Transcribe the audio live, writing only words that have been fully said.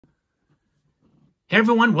Hey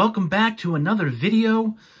everyone, welcome back to another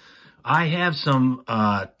video. I have some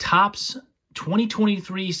Topps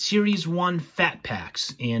 2023 Series 1 Fat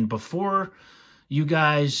Packs. And before you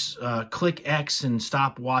guys click X and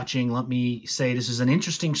stop watching, let me say this is an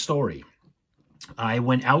interesting story. I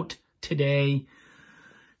went out today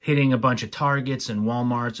hitting a bunch of Targets and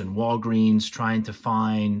Walmarts and Walgreens trying to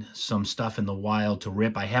find some stuff in the wild to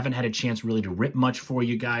rip. I haven't had a chance really to rip much for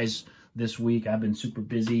you guys this week. I've been super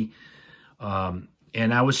busy.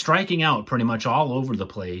 And I was striking out pretty much all over the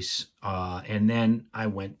place. And then I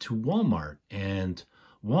went to Walmart, and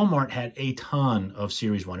Walmart had a ton of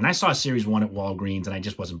Series 1. And I saw Series 1 at Walgreens, and I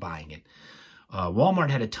just wasn't buying it. Walmart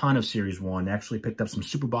had a ton of Series 1. Actually picked up some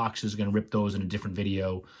super boxes. Going to rip those in a different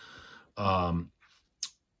video. But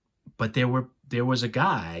there was a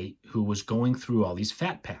guy who was going through all these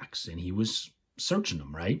Fat Packs, and he was searching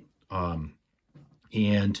them, right?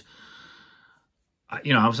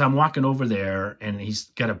 You know, I'm walking over there, and he's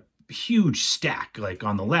got a huge stack, like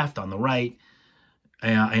on the left, on the right,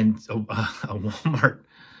 and a Walmart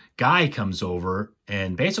guy comes over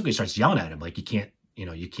and basically starts yelling at him, like you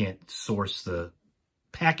can't source the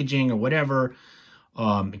packaging or whatever.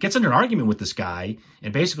 It gets into an argument with this guy,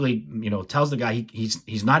 and basically, tells the guy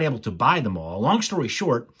he's not able to buy them all. Long story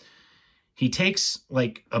short, he takes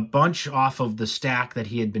like a bunch off of the stack that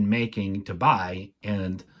he had been making to buy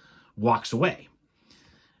and walks away.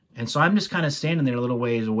 And so I'm just kind of standing there a little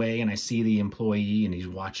ways away, and I see the employee, and he's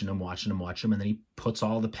watching him, and then he puts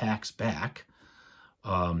all the packs back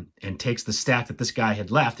and takes the stack that this guy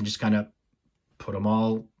had left and just kind of put them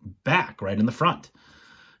all back right in the front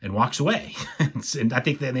and walks away. And I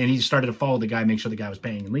think that then he started to follow the guy, make sure the guy was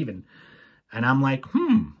paying and leaving. And I'm like,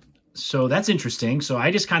 so that's interesting. So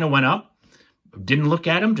I just kind of went up, didn't look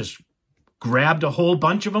at him, just grabbed a whole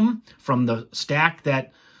bunch of them from the stack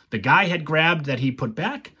that the guy had grabbed that he put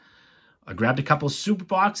back. I grabbed a couple of super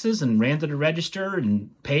boxes and ran to the register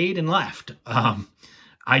and paid and left.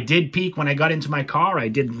 I did peek when I got into my car. I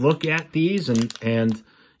did look at these, and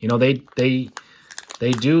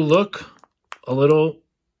they do look a little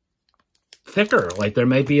thicker. Like there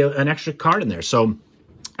may be an extra card in there. So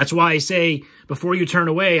that's why I say before you turn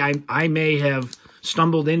away, I may have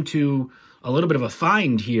stumbled into a little bit of a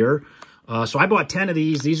find here. So I bought 10 of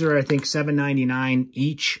these. These are, I think, $7.99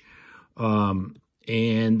 each.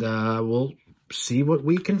 And we'll see what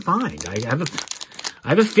we can find. I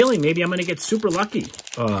have a feeling maybe I'm going to get super lucky.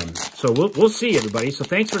 So we'll see, everybody. So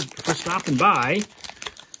thanks for stopping by,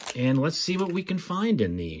 and let's see what we can find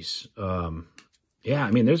in these. Yeah,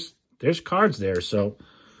 I mean there's cards there, so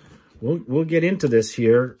we'll get into this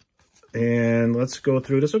here, and let's go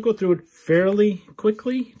through this. I'll go through it fairly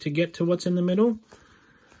quickly to get to what's in the middle.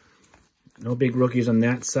 No big rookies on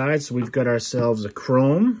that side. So we've got ourselves a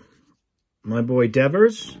Chrome. My boy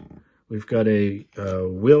Devers. We've got a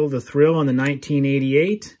Will the Thrill on the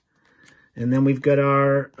 1988. And then we've got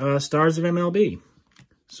our Stars of MLB.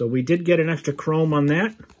 So we did get an extra Chrome on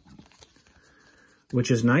that, which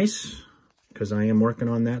is nice, because I am working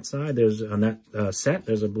on that side. There's on that set,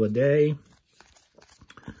 there's a Blade,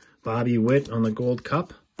 Bobby Witt on the Gold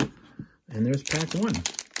Cup, and there's pack 1.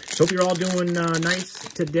 So hope you're all doing nice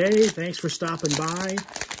today. Thanks for stopping by.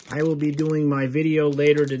 I will be doing my video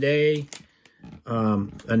later today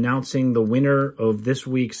announcing the winner of this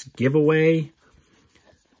week's giveaway.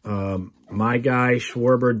 My guy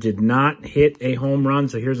Schwarber did not hit a home run,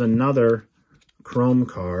 so here's another Chrome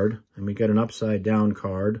card. And we got an upside down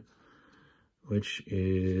card, which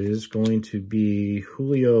is going to be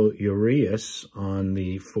Julio Urias on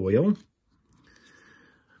the foil.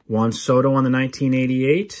 Juan Soto on the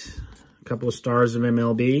 1988, a couple of Stars of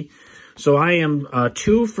MLB. So I am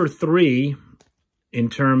 2 for 3 in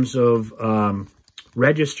terms of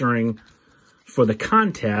registering for the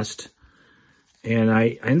contest. And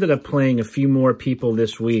I ended up playing a few more people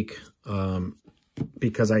this week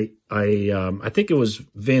because I think it was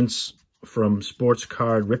Vince from Sports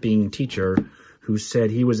Card Ripping Teacher who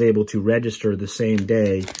said he was able to register the same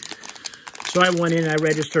day. So I went in, I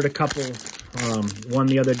registered a couple. One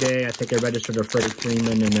the other day, I think I registered a Freddie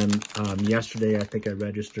Freeman, and then yesterday, I think I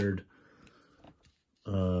registered,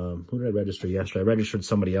 who did I register yesterday? I registered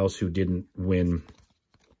somebody else who didn't win.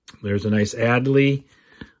 There's a nice Adley,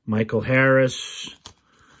 Michael Harris.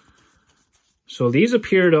 So these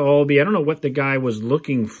appear to all be, I don't know what the guy was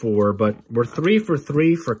looking for, but we're 3 for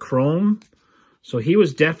 3 for Chrome. So he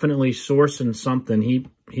was definitely sourcing something.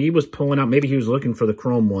 He was pulling out, maybe he was looking for the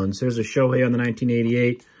Chrome ones. There's a Shohei on the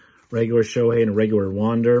 1988. Regular Shohei and a regular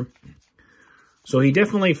Wander. So he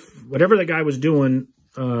definitely, whatever the guy was doing,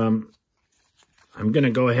 I'm going to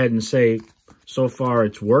go ahead and say so far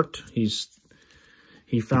it's worked. He's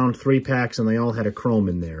he found 3 packs and they all had a chrome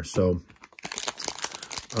in there. So,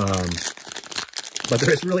 but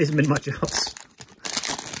there really hasn't been much else.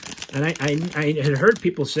 And I had heard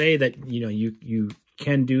people say that, you know, you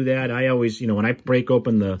can do that. I always, you know, when I break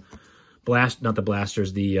open the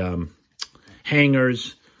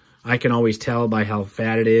hangers, I can always tell by how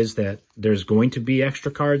fat it is that there's going to be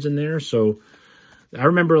extra cards in there. So I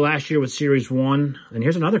remember last year with Series 1, and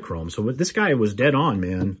here's another chrome. So this guy was dead on,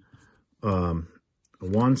 man.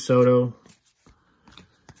 Juan Soto.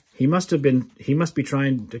 He must be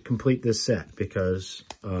trying to complete this set, because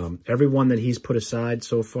every one that he's put aside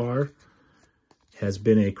so far has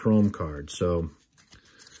been a chrome card. So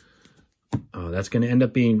that's going to end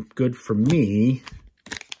up being good for me.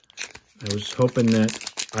 I was hoping that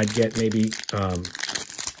I'd get maybe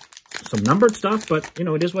some numbered stuff, but you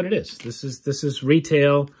know, it is what it is. This is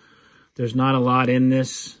retail. There's not a lot in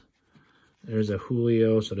this. There's a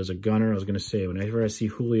Julio, so there's a Gunner. I was going to say, whenever I see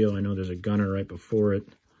Julio, I know there's a Gunner right before it.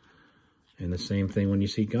 And the same thing when you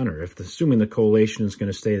see Gunner. Assuming the collation is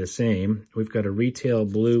going to stay the same, we've got a retail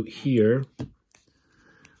blue here. Let's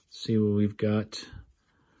see what we've got.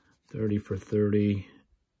 30 for 30.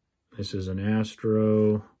 This is an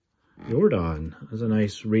Astro. Jordan. That's a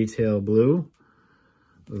nice retail blue.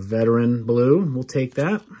 Veteran blue. We'll take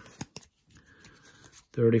that.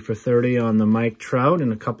 30 for 30 on the Mike Trout,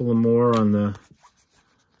 and a couple of more on the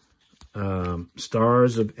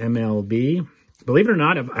Stars of MLB. Believe it or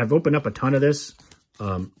not, I've opened up a ton of this.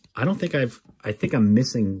 I think I'm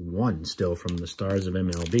missing one still from the Stars of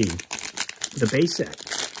MLB. The base set.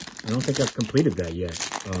 I don't think I've completed that yet.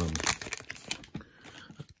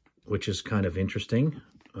 Which is kind of interesting.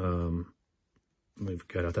 I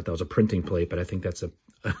thought that was a printing plate, but I think that's an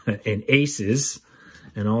Aces,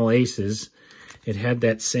 an all Aces. It had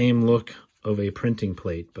that same look of a printing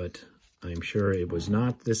plate, but I'm sure it was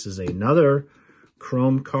not. This is another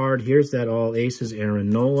chrome card. Here's that all Aces Aaron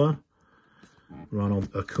Nola, Ronald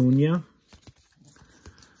Acuna.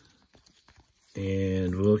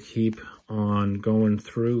 And we'll keep on going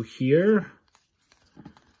through here.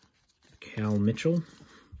 Cal Mitchell.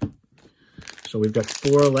 So we've got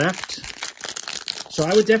 4 left. So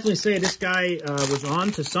I would definitely say this guy was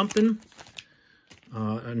on to something.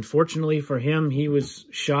 Unfortunately for him, he was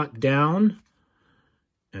shot down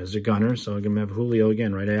as a Gunner. So I'm going to have Julio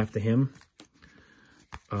again right after him.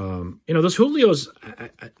 You know, those Julios,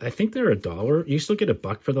 I think they're $1. You still get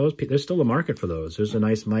 $1 for those. There's still a market for those. There's a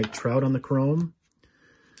nice Mike Trout on the chrome.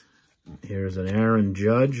 Here's an Aaron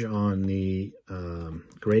Judge on the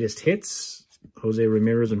greatest hits. Jose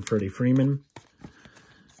Ramirez and Freddie Freeman.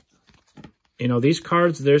 You know, these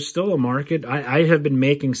cards, there's still a market. I have been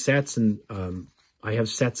making sets, and I have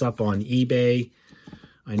sets up on eBay.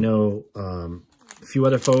 I know a few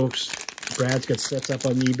other folks. Brad's got sets up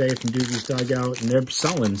on eBay from Doogie's Dugout, and they're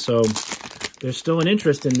selling. So there's still an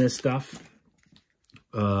interest in this stuff.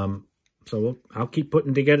 So I'll keep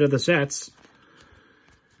putting together the sets.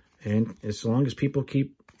 And as long as people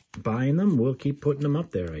keep buying them, we'll keep putting them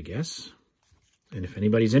up there, I guess. And if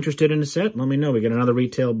anybody's interested in a set, let me know. We got another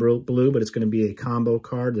retail blue, but it's going to be a combo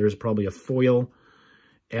card. There's probably a foil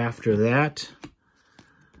after that.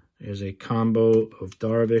 There's a combo of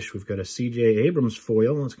Darvish. We've got a C.J. Abrams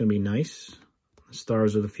foil. That's going to be nice.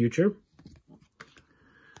 Stars of the Future.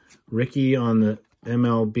 Ricky on the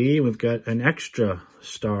MLB. We've got an extra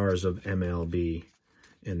Stars of MLB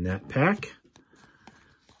in that pack.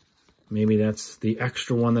 Maybe that's the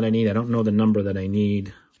extra one that I need. I don't know the number that I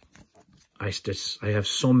need. I have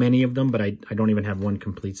so many of them, but I don't even have one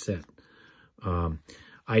complete set.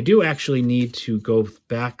 I do actually need to go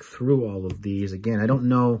back through all of these. Again, I don't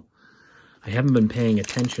know. I haven't been paying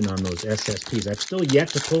attention on those SSPs. I've still yet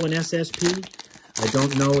to pull an SSP. I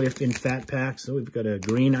don't know if in fat packs, so we've got a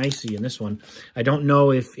green icy in this one. I don't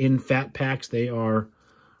know if in fat packs they are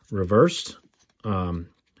reversed. And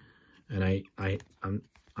I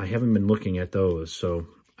haven't been looking at those, so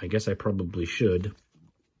I guess I probably should.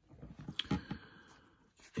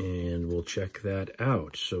 And we'll check that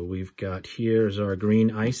out. So we've got, here's our green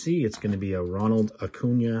icy. It's going to be a Ronald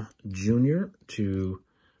Acuna Jr. to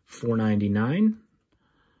 $4.99.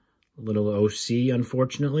 A little OC,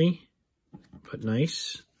 unfortunately, but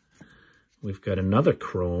nice. We've got another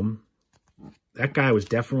chrome. That guy was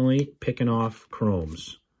definitely picking off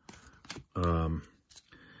chromes. Find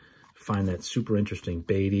that super interesting.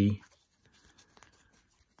 Beatty.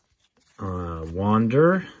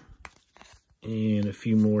 Wander. And a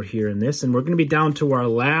few more here in this. And we're going to be down to our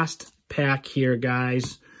last pack here,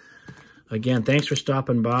 guys. Again, thanks for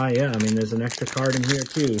stopping by. Yeah, I mean, there's an extra card in here,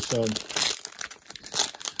 too. So,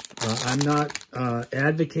 I'm not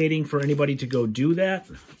advocating for anybody to go do that.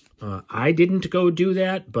 I didn't go do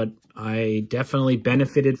that, but I definitely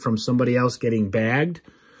benefited from somebody else getting bagged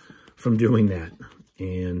from doing that.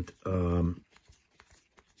 And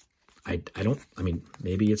I mean,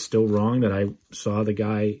 maybe it's still wrong that I saw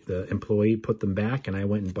the employee put them back and I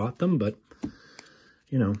went and bought them, but,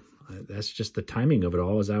 you know, that's just the timing of it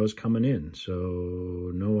all as I was coming in. So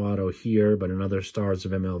no auto here, but another Stars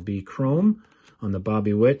of MLB Chrome on the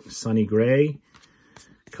Bobby Witt, Sonny Gray.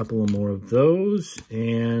 A couple of more of those,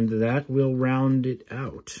 and that will round it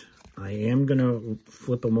out. I am going to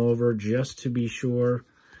flip them over just to be sure.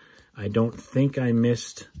 I don't think I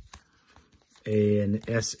missed an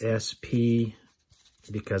SSP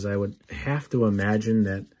because I would have to imagine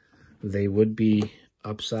that they would be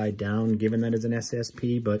upside down given that it's an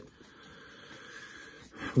SSP, but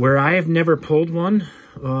where I have never pulled one,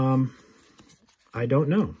 I don't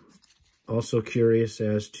know. Also curious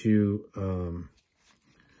as to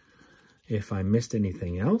if I missed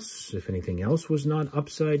anything else, if anything else was not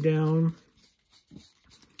upside down,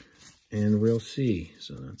 and we'll see.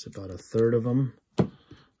 So that's about a third of them.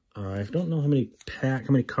 I don't know how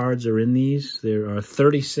many cards are in these. There are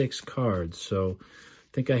 36 cards, so I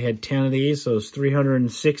think I had 10 of these, so it's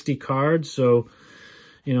 360 cards. So,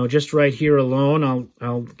 you know, just right here alone,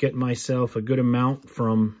 I'll get myself a good amount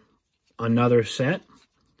from another set.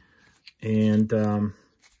 And,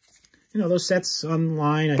 you know, those sets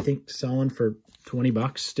online, I think, selling for 20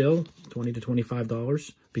 bucks still, $20 to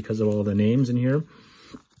 $25 because of all the names in here.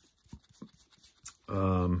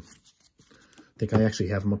 I think I actually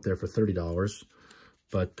have them up there for $30,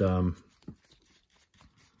 but,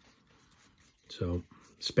 so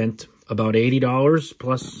spent about $80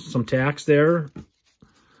 plus some tax there.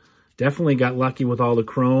 Definitely got lucky with all the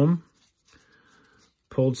chrome.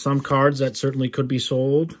 Pulled some cards that certainly could be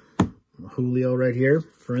sold. Julio right here,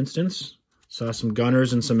 for instance. Saw some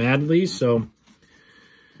Gunners and some Adleys. So,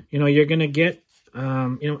 you know, you're going to get, you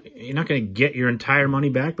know, you're not going to get your entire money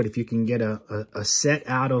back, but if you can get a set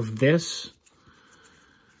out of this,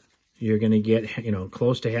 you're going to get, you know,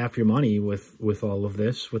 close to half your money with all of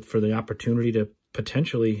this, for the opportunity to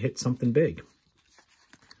potentially hit something big.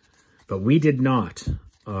 But we did not.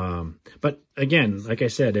 But again, like I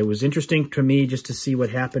said, it was interesting to me just to see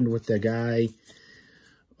what happened with the guy.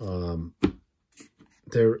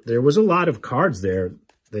 There was a lot of cards there.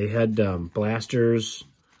 They had blasters.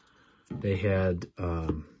 They had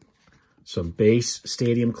some base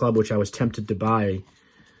Stadium Club, which I was tempted to buy,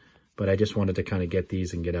 but I just wanted to kind of get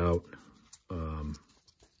these and get out,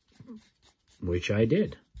 which I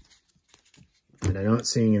did. And I'm not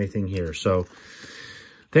seeing anything here. So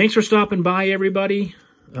thanks for stopping by, everybody.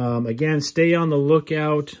 Again, stay on the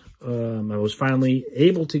lookout. I was finally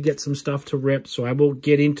able to get some stuff to rip, so I will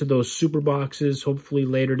get into those super boxes hopefully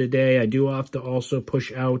later today. I do have to also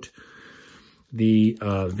push out the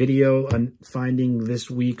video on finding this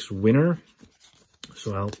week's winner.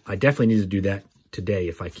 So I definitely need to do that today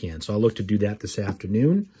if I can. So I'll look to do that this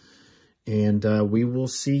afternoon, and we will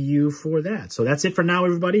see you for that. So that's it for now,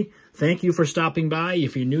 everybody. Thank you for stopping by.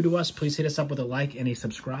 If you're new to us, please hit us up with a like and a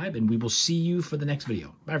subscribe, and we will see you for the next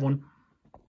video. Bye, everyone.